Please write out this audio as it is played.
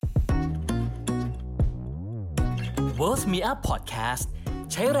Worth Me Up Podcast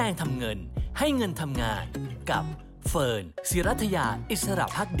ใช้แรงทำเงินให้เงินทำงานกับเฟิร์น ศิรัทยาอิสระ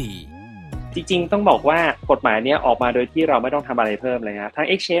ภักดีจริงๆต้องบอกว่ากฎหมายเนี้ยออกมาโดยที่เราไม่ต้องทำอะไรเพิ่มเลยนะทาง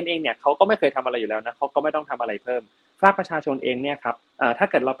Exchange เองเนี่ยเขาก็ไม่เคยทำอะไรอยู่แล้วนะเขาก็ไม่ต้องทำอะไรเพิ่มภาคประชาชนเองเนี่ยครับถ้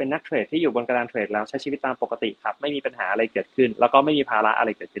าเกิดเราเป็นนักเทรดที่อยู่บนกระดานเทรดแล้วใช้ชีวิตตามปกติครับไม่มีปัญหาอะไรเกิดขึ้นแล้วก็ไม่มีภาระอะ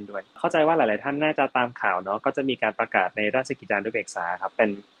ไรเกิดขึ้นด้วยเข้าใจว่าหลายๆท่านน่าจะตามข่าวเนาะก็จะมีการประกาศในราชกิจจานุเบกษาครับ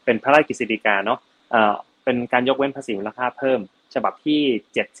เป็นพระราชกฤษฎีกาเนาะเป็นการยกเว้นภาษีมูลค่าเพิ่มฉบั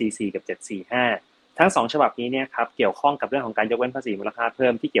บที่744กับ745ทั้ง2ฉบับนี้เนี่ยครับเกี่ยวข้องกับเรื่องของการยกเว้นภาษีมูลค่าเ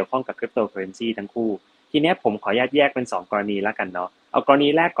พิ่มที่เกี่ยวข้องกับคริปโตเคอเรนซีทั้งคู่ทีนี้ผมขอแยกเป็น2กรณีแล้วกันเนาะเอากร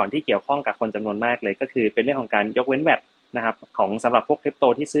ณีแรกก่อนที่เกี่ยวข้องกับคนจำนวนมากเลยก็คือเป็นเรื่องของการยกเว้น VAT นะครับของสำหรับพวกคริป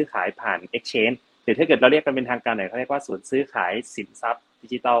โตที่ซื้อขายผ่าน Exchange หรือถ้าเกิดเราเรียกกันเป็นทางการหน่อยเขาเรียกว่าศูนย์ซื้อขายสินทรั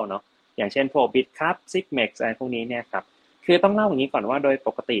พย์ดิจิทัลเนาะอย่างเช่นพวก Bitcup Sigmex อะไรพวกนี้เนี่ยครับคือต้องเล่าอย่างนี้ก่อนว่าโดย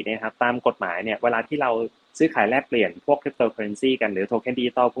ปกติเนี่ยครับตามกฎหมายเนี่ยเวลาที่เราซื้อขายแลกเปลี่ยนพวกคริปโตเคอเรนซีกันหรือโทเค็นดิ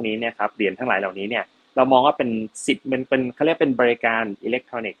จิทัลพวกนี้เนี่ยครับเหรียญทั้งหลายเหล่านี้เนี่ยเรามองว่าเป็นสิทธิ์เป็นเขาเรียกเป็นบริการอิเล็ก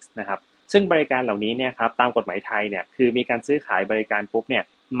ทรอนิกส์นะครับซึ่งบริการเหล่านี้เนี่ยครับตามกฎหมายไทยเนี่ยคือมีการซื้อขายบริการปุ๊บเนี่ย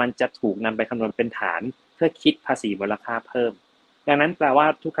มันจะถูกนำไปคำนวณเป็นฐานเพื่อคิดภาษีมูลค่าเพิ่มดังนั้นแป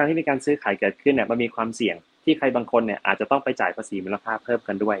ลว่าทุกครั้งที่มีการซื้อขายเกิดขึ้นเนี่ยมันมีความเสี่ยงที่ใครบางคนเนี่ยอาจจะต้องไปจ่ายภาษีมูลค่าเพิ่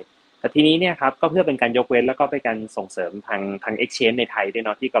มกันด้วยแต่ทีนี้เนี่ยครับก็เพื่อเป็นการยกเว้นแล้วก็เป็นการส่งเสริมทาง Exchange ในไทยด้วยเ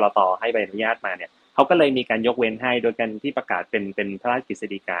นาะที่กลต.ให้ใบอนุญาตมาเนี่ยเขาก็เลยมีการยกเว้นให้โดยการที่ประกาศเป็นพระราชกฤษ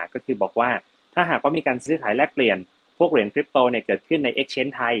ฎีกาก็คือบอกว่าถ้าหากว่ามีการซื้อขายแลกเปลี่ยนพวกเหรียญคริปโตเนี่ยเกิดขึ้นใน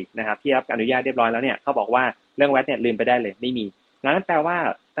Exchange ไทยนะครับที่รับอนุญาตเรียบร้อยแล้วเนี่ยเขาบอกว่าเรื่อง VAT เนี่ยลืมไปได้เลยไม่มีงั้นแปลว่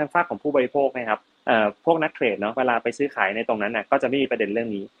าทางฝั่งของผู้บริโภคนะครับพวกนักเทรดเนาะเวลาไปซื้อขายในตรงนั้นน่ะก็จะไม่มีประเด็นเรื่อ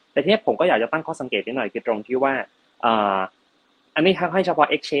งนี้แต่ทีนี้ผมก็อยากจะตั้งข้อสังเกตนิดหน่อยคือตรงที่ว่าอันนี้ให้เฉพาะ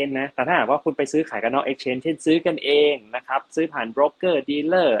Exchange นะแต่ถ้าหากว่าคุณไปซื้อขายกันนอก Exchange เช่นซื้อกันเองนะครับซื้อผ่านโบรกเกอร์ดีล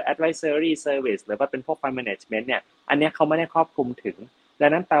เลอร์ advisory service หรือว่าเป็นพวก fund management เนี่ยอันนี้เขาไม่ได้ครอบคลุมถึงดัง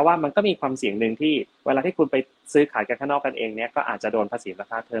นั้นแปลว่ามันก็มีความเสี่ยงนึงที่เวลาที่คุณไปซื้อขายกันข้างนอกกันเองเนี่ยก็อาจจะโดนภาษีมูล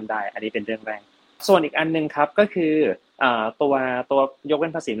ค่าเพิ่มได้อันนี้เป็นเรื่องแรกส่วนอีกอันนึงครับก็คือตัวยกเว้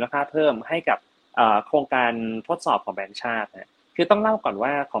นภาษีมูลค่าเพิ่มให้กับโครงการทดสอบของแบงก์ชาตินะคือต้องเล่าก่อ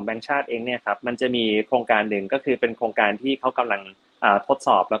นว่าของแบงก์ชาติเองเนี่ยครับมันจะมีโครงการหนึ่งก็คือเป็นโครงการที่เขากำลังทด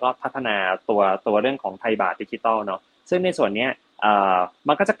สอบแล้วก็พัฒนาตัวเรื่องของไทยบาทดิจิตอลเนาะซึ่งในส่วนนี้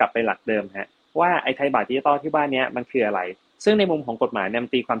มันก็จะกลับไปหลักเดิมฮะว่าไอ้ไทยบาทดิจิตอลที่ว่านี้มันคืออะไรซึ่งในมุมของกฎหมายเนี่ย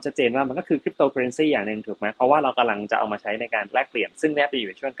ตีความชัดเจนว่ามันก็คือคริปโตเคอเรนซีอย่างนึงถูกไหมเพราะว่าเรากำลังจะเอามาใช้ในการแลกเปลี่ยนซึ่งเนี่ยไปอ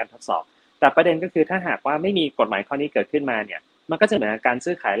ยู่ในช่วงการทดสอบแต่ประเด็นก็คือถ้าหากว่าไม่มีกฎหมายข้อนี้เกิดขึ้นมาเนี่ยมันก็จะเหมือนกา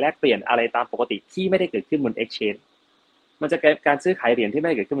รซื้อขายแลกเปลี่ยนอะไรตามปกติที่ไม่ได้เกิดขึ้นบน Exchange มันจะเกิดการซื้อขายเหรียญที่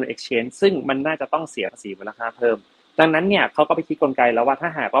ไม่ได้เกิดขึ้นบน Exchange ซึ่งมันน่าจะต้องเสียภาษีมูลค่าเพิ่มดังนั้นเนี่ยเขาก็ไปคิดกลไกแล้วว่าถ้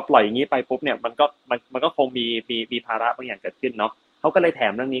าหากว่าปล่อยอย่างนี้ไปปุ๊บเนี่ยมันก็คงมีภาระบางอย่างเกิดขึ้นเนาะเขาก็เลยแถ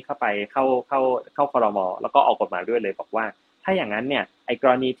มเรื่องนี้เข้าไปเข้าครม.แล้วก็ออกกฎหมายด้วยเลยบอกว่าถ้าอย่างนั้นเนี่ยไอ้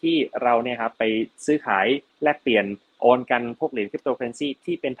กรณีที่เราเนี่ยครับไปซื้อขายแลกเปลี่ยนโอนกันพวกเหรียญคริปโตเคอเร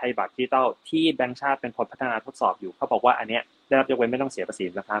นซีที่เป็นไทยบาทดิจิตอลที่แบงก์ชาติเป็นคนพัฒนาทดสอบอยู่เขาบอกว่าอันเนี้ยได้รับยกเว้นไม่ต้องเสียภ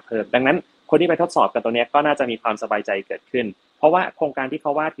าษีราคาเพิ่มดังนั้นคนที่ไปทดสอบกันตัวเนี้ยก็น่าจะมีความสบายใจเกิดขึ้นเพราะว่าโครงการที่เ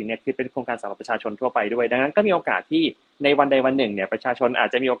ขาว่าถึงเนี่ยคือเป็นโครงการสำหรับประชาชนทั่วไปด้วยดังนั้นก็มีโอกาสที่ในวันใดวันหนึ่งเนี่ยประชาชนอา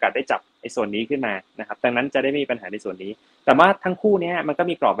จจะมีโอกาสได้จับไอ้ส่วนนี้ขึ้นมานะครับดังนั้นจะได้ไม่มีปัญหาในส่วนนี้แต่ว่าทั้งคู่เนี้ยมันก็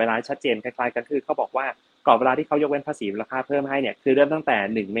มีกรอบเวลาชัดเจนคล้ายๆกันคือเขาบอกว่ากรอบเวลาที่เขายกเว้นภาษีมูลค่าเพิ่มให้เนี่ยคือเริ่มตั้ง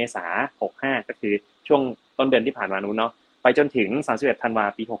แต่1เมษายน65ก็คือช่วงต้นเดือนที่ผ่านมานู้นเนาะไปจนถึง31ธันว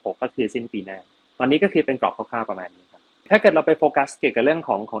าคมปี66ก็คือสิ้นปีหน้าตอนนี้ก็คือเป็นกรอบคร่าวๆประมาณนี้ครับถ้าเกิดเราไปโฟกัสเกี่ยวกับเรื่อ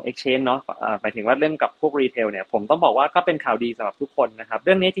งของ exchange เนาะหมายถึงว่าเรื่องกับพวกรีเทลเนี่ยผมต้องบอกว่าก็เป็นข่าวดีสำหรับทุกคนนะครับเ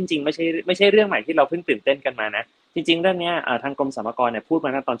รื่องนี้จริงๆไม่ใช่เรื่องใหม่ที่เราเพิ่งตื่นเต้นกันมานะจริงๆเรื่องนี้ทางกรมสรรพากรเนี่ยพูด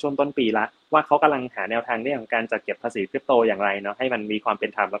มาตั้งตอนช่วงต้นปีละว่าเขากำลังหาแนวทางเรื่องของการจัดเก็บภาษีคริปโตอย่างไรเนาะให้มันมีความเป็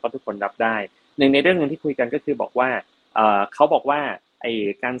นธรรมแล้วก็ทุกคนรับได้หนึ่งในเรื่องนึงที่คุยกันก็คือบอกว่าเขาบอกว่าไ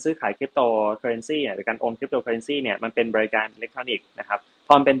อ้การซื้อขายคริปโตเคอเรนซีหรือการโอนคริปโตเคอเรนซีเนี่ยมันเป็นบริการอิเล็กทรอนิกส์นะครับ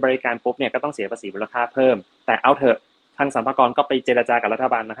พอเป็นบริการปุ๊บเนี่ยก็ต้องเสียภาษีมูลค่าเพิ่มแต่เอาเถอะทางสรรพากรก็ไปเจรจากับรั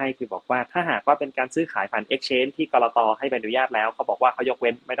ฐบาลมาให้คือบอกว่าถ้าหากว่าเป็นการซื้อขายผ่าน Exchange ที่กลต.ให้ใบอนุญาตแล้วเขาบอกว่าเขายกเ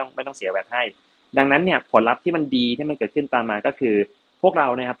ว้นไม่ต้องเสีย VAT ให้ดังนั้นเนี่ยผลลัพธ์ที่มันดีที่มันเกิดขึ้นตามมาก็คือพวกเ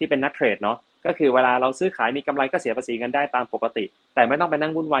รานะครับที่เป็นนักเทรดเนาะก็คือเวลาเราซื้อขายมีกำไรก็เสียภาษีกันได้ตามปกติแต่ไม่ต้องไป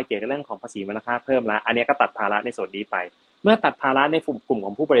นั่งวุ่นวายเกี่ยวกับเรื่องของภาษีมูลค่าเพิ่มละอันนี้ก็ตัดภาระในส่วนนี้ไปเมื่อตัดภาระในกลุ่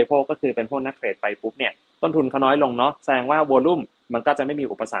มของผู้บริโภคก็คือเป็นพวกนักเทรดไปปุ๊บเนี่ยต้นทุนเขาน้อยลงเนาะแสดงว่าวอลุ่มมันก็จะ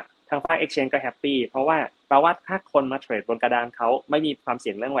ไม่มีอุปสรรคทางฝั่ง Exchange ก็แฮปปี้เพราะว่าแปลว่าถ้าคนมาเทรดบนกระดานเขาไม่มีความเ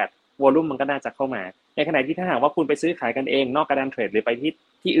สี่ยงเรื่อง VAT วอลุ่มมันก็น่าจะเข้ามาในขณะที่ถ้าหากว่าคุณไปซื้อขายกันเองนอกกระดานเทรดหรือไป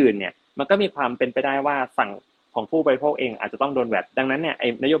ที่อื่นเนี่ยมันก็มีความเป็นไปได้ว่าฝั่งของผู้บริโภคเองอาจจะต้องโดน VAT ดังนั้นเนี่ย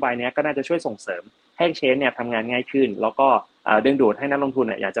ไอ้นโยบายนี้ก็น่าจะช่วยส่งเสริมให้ Exchange เนี่ยทำงานง่ายขึ้นแล้วก็ดึงดูดให้นักลงทุนเ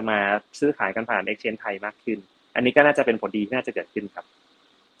นี่ยอยากจะมาซื้อขายกันผ่าน Exchange ไทยมากขึ้น อันนี้ก็น่าจะเป็นผลดีที่น่าจะเกิดขึ้นครับ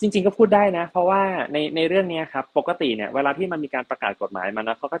จริงๆก็พูดได้นะเพราะว่าในเรื่องนี้ครับปกติเนี่ยเวลาที่มันมีการประกาศกฎหมายมาน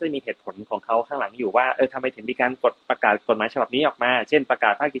ะเขาก็จะมีเหตุผลของเขาข้างหลังอยู่ว่าทำไมถึงมีการประกาศกฎหมายฉบับนี้ออกมาเช่นประกา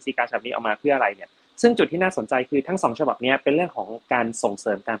ศพระกฤษฎีกาฉบับนี้ออกมาเพื่ออะไรเนี่ยซึ่งจุดที่น่าสนใจคือทั้ง2ฉบับนี้เป็นเรื่องของการส่งเส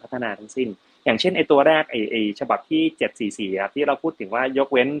ริมการพัฒนาทั้งสิ้นอย่างเช่นตัวแรกฉบับที่744ครับที่เราพูดถึงว่ายก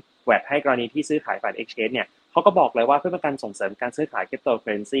เว้นแวตให้กรณีที่ซื้อขายผ่าน exchange เนี่ยเขาก็บอกเลยว่าเพื่อเป็นการส่งเสริมการซื้อขาย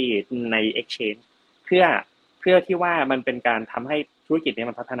cryptocurrency ใน exchange เพื่อที่ว่ามันเป็นการทำให้ธุรกิจนี้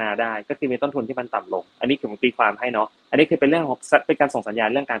มันพัฒนาได้ก็คือมีต้นทุนที่มันต่ำลงอันนี้คือผมตีความให้เนาะอันนี้คือเป็นเรื่องของเป็นการส่งสัญญาณ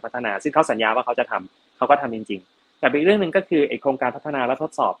เรื่องการพัฒนาซึ่งเขาสัญญาว่าเขาจะทำเขาก็ทำจริงๆแต่อีกเรื่องนึงก็คือโครงการพัฒนาและท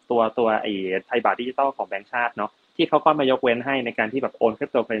ดสอบตัวไทยบาทดิจิตอลของแบงก์ชาติเนาะที่เขาก็มายกเว้นให้ในการที่แบบโอนคริป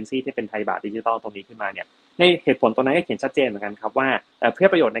โตเคอเรนซีที่เป็นไทยบาทดิจิตอลตรงนี้ขึ้นมาเนี่ยในเหตุผลตรงนั้นก็เขียนชัดเจนเหมือนกันครับว่าเพื่อ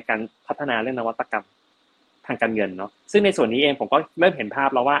ประโยชน์ในการพัฒนาเรื่องนวัตกรรมทางการเงินเนาะซึ่งในส่วนนี้เองผมก็เริ่มเห็นภาพ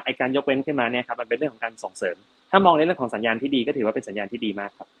แล้วว่าการยกเว้นขึ้นมาเนี่ยครับมันเป็นเรื่องของการส่งเสริมถ้ามองในเรื่องของสัญญาณที่ดีก็ถือว่าเป็นสัญญาณที่ดีมา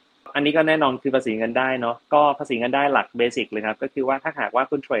กครับอันนี้ก็แน่นอนคือภาษีเงินได้เนาะก็ภาษีเงินได้หลักเบสิกเลยครับก็คือว่าถ้าหากว่า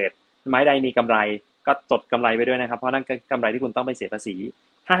คุณเทรดไม้ใดมีกำไรก็จดกำไรไปด้วยนะครับเพราะนั่นก็กำไรที่คุณต้องไปเสียภาษี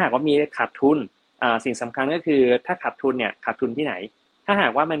ถ้าหากว่ามีขาดทุนสิ่งสำคัญก็คือถ้าขาดทุนเนี่ยขาดทุนที่ไหนถ้าหา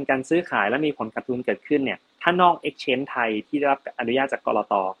กว่ามันการซื้อขายแล้วมีผลขาดทุนเกิดขึ้นเนี่ยถ้านอก exchange ไทยที่ได้รับอนุญาตจากกล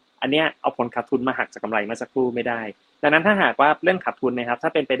ต.อันเนี้ยเอาผลขาดทุนมาหักจากกำไรเมื่อสักครู่ไม่ได้ดังนั้นถ้าหากว่าเรื่องขาดทุนนะครับถ้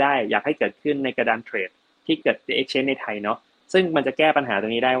าเป็นไปได้อยากให้เกิดขึ้นในกระดานเทรดที่เกิดใน exchange ในไทยเนาะซึ่งมันจะแก้ปัญหาตร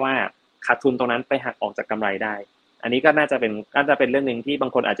งนี้ได้ว่าขาดทุนตรงนั้นไปหักออกจากกำไรได้อันนี้ก็น่าจะเป็นเรื่องนึงที่บา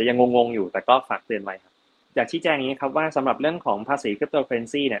งคนอาจจะยังงงๆอยู่แต่ก็ฝากเตือนไว้ครับอยากชี้แจงอย่างนี้ครับว่าสำหรับเรื่องของภาษีคริปโตเคอเรน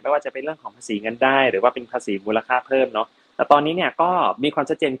ซีเนี่ยไม่ว่าจะเป็นเรื่องของภาษีเงินได้หรือว่าเป็นภาษีมูลค่าเพิ่มเนาะแต่ตอนนี้เนี่ยก็มีความ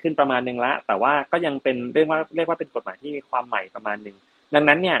ชัดเจนขึ้นประมาณนึงแล้วแต่ว่าก็ยังเป็นเรียกว่าเป็นกฎหมายที่มีความใหม่ประมาณนึงดัง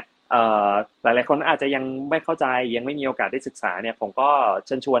นั้นเนี่ยหลายๆคนอาจจะยังไม่เข้าใจยังไม่มีโอกาสได้ศึกษาเนี่ยผมก็เ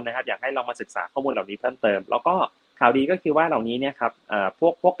ชิญชวนนะครับอยากให้ลองมาศึกษาข้อมูลเหล่านี้เพิ่มเติมแล้วก็ข่าวดีก็คือว่าเหล่านี้เนี่ยครับ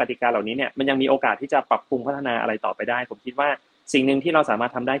พวกกติกาเหล่านี้เนี่ยมันยังมีโอกาสที่จะปรับปรุงพัฒนาอะไรต่อไปได้ผมคิดว่าสิ่งหนึ่งที่เราสามาร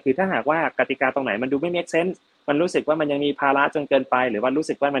ถทำได้คือถ้าหากว่ากติกาตรงไหนมันดูไม่ make sense มันรู้สึกว่ามันยังมีภาระจนเกินไปหรือว่ารู้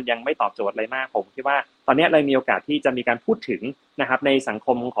สึกว่ามันยังไม่ตอบโจทย์อะไรมากผมคิดว่าตอนนี้เลยมีโอกาสที่จะมีการพูดถึงนะครับในสังค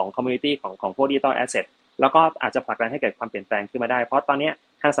มของคอมมูนิตี้ของพวก digital asset แล้วก็อาจจะผลักดันให้เกิดความเปลี่ยนแปลงขึ้นมาได้เพราะตอนนี้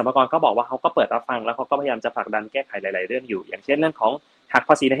ทางสรรพากรก็บอกว่าเขาก็เปิดรับฟังแล้วเขาก็พยายามจะผลักดันแก้ไขหลายๆเรื่องอยู่อย่างเช่นเรื่องของหัก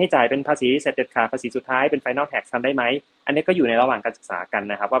ภาษีให้จ่ายเป็นภาษีเสร็จเด็ดขาดภาษีสุดท้ายเป็น final tax ทำได้ไหมอันนี้ก็อยู่ในระหว่างการศึกษากัน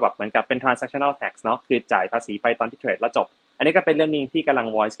นะครับว่าแบบเหมือนกับเป็น transactional tax เนาะคือจ่ายภาษีไปตอนที่เทรดแล้วจบอันนี้ก็เป็นเรื่องนึงที่กำลัง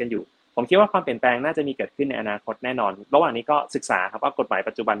voice กันอยู่ผมคิดว่าความเปลี่ยนแปลงน่าจะมีเกิดขึ้นในอนาคตแน่นอนระหว่างนี้ก็ศึกษาครับว่ากฎหมาย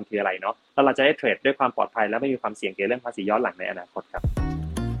ปัจจุบันคืออะไรเนาะแล้วเราจะได้เทรดด้วยความปลอดภัยและไม่มีความเสี่ยงเกี่ยวกับเรื่องภาษีย้อนหลังในอนาคตครับ